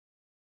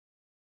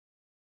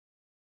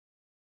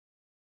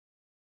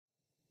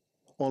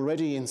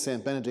already in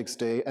St. Benedict's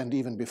day and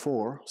even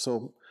before,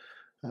 so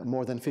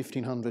more than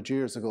 1500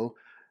 years ago,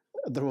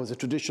 there was a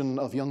tradition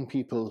of young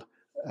people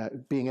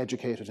being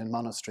educated in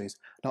monasteries.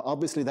 Now,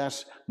 obviously,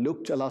 that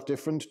looked a lot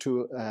different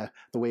to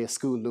the way a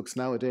school looks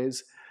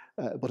nowadays,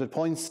 but it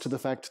points to the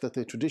fact that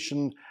the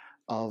tradition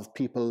of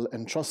people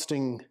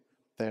entrusting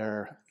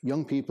their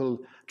young people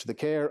to the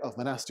care of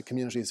monastic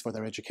communities for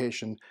their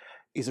education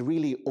is a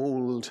really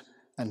old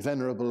and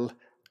venerable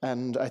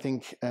and, I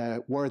think,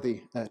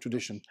 worthy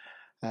tradition.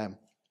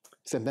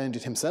 St.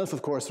 Benedict himself,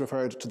 of course,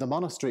 referred to the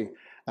monastery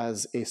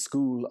as a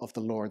school of the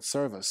Lord's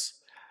service.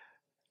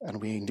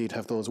 And we indeed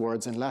have those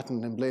words in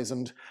Latin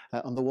emblazoned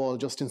on the wall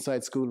just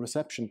inside school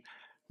reception.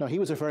 Now, he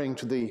was referring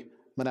to the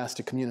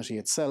monastic community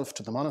itself,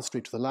 to the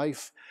monastery, to the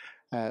life,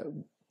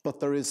 but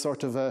there is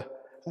sort of a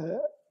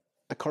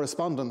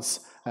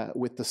correspondence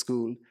with the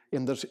school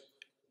in that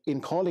in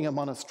calling a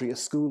monastery a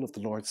school of the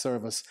Lord's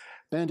service,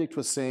 Benedict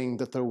was saying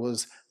that there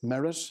was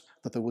merit,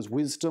 that there was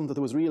wisdom, that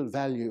there was real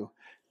value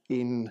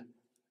in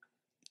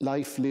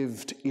life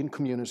lived in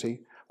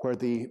community, where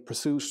the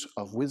pursuit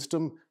of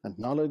wisdom and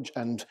knowledge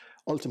and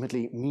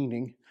ultimately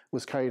meaning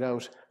was carried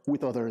out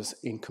with others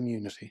in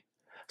community.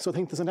 So I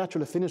think there's a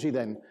natural affinity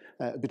then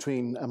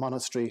between a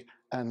monastery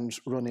and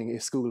running a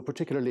school,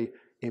 particularly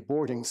a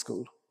boarding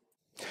school.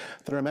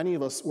 There are many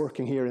of us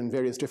working here in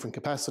various different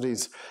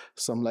capacities,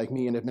 some like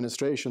me in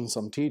administration,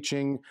 some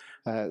teaching,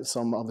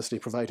 some obviously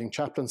providing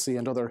chaplaincy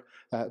and other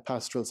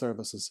pastoral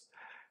services.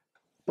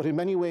 But in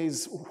many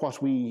ways,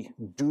 what we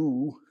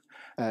do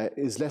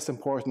is less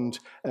important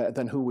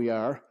than who we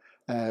are,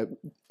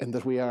 in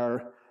that we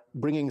are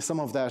bringing some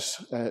of that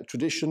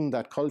tradition,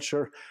 that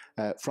culture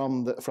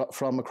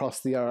from across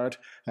the yard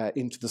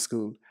into the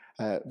school.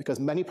 Because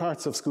many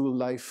parts of school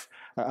life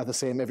are the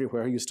same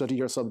everywhere. You study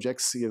your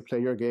subjects, you play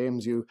your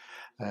games, you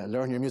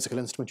learn your musical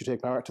instrument, you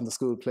take part in the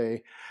school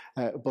play,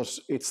 but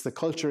it's the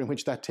culture in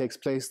which that takes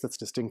place that's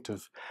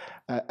distinctive.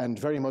 And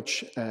very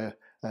much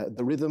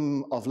the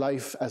rhythm of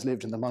life as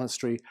lived in the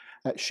monastery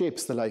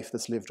shapes the life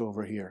that's lived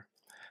over here.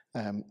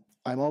 I'm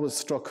always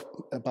struck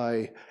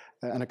by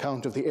an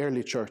account of the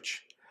early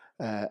church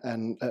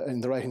and in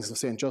the writings of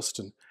St.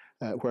 Justin,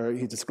 where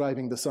he's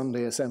describing the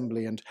Sunday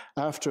assembly, and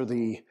after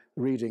the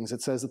readings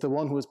it says that the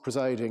one who is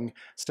presiding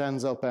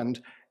stands up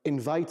and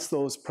invites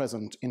those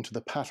present into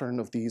the pattern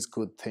of these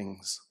good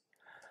things.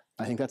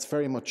 I think that's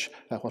very much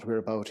what we're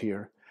about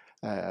here.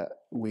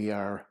 We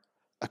are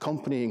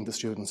accompanying the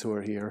students who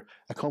are here,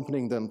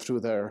 accompanying them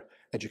through their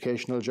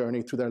educational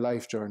journey, through their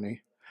life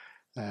journey.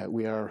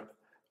 We are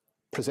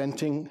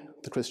presenting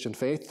the Christian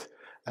faith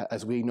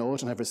as we know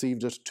it and have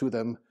received it to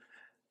them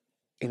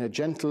in a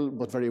gentle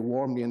but very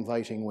warmly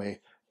inviting way,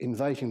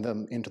 inviting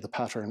them into the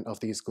pattern of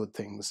these good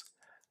things.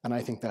 And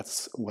I think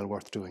that's well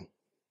worth doing.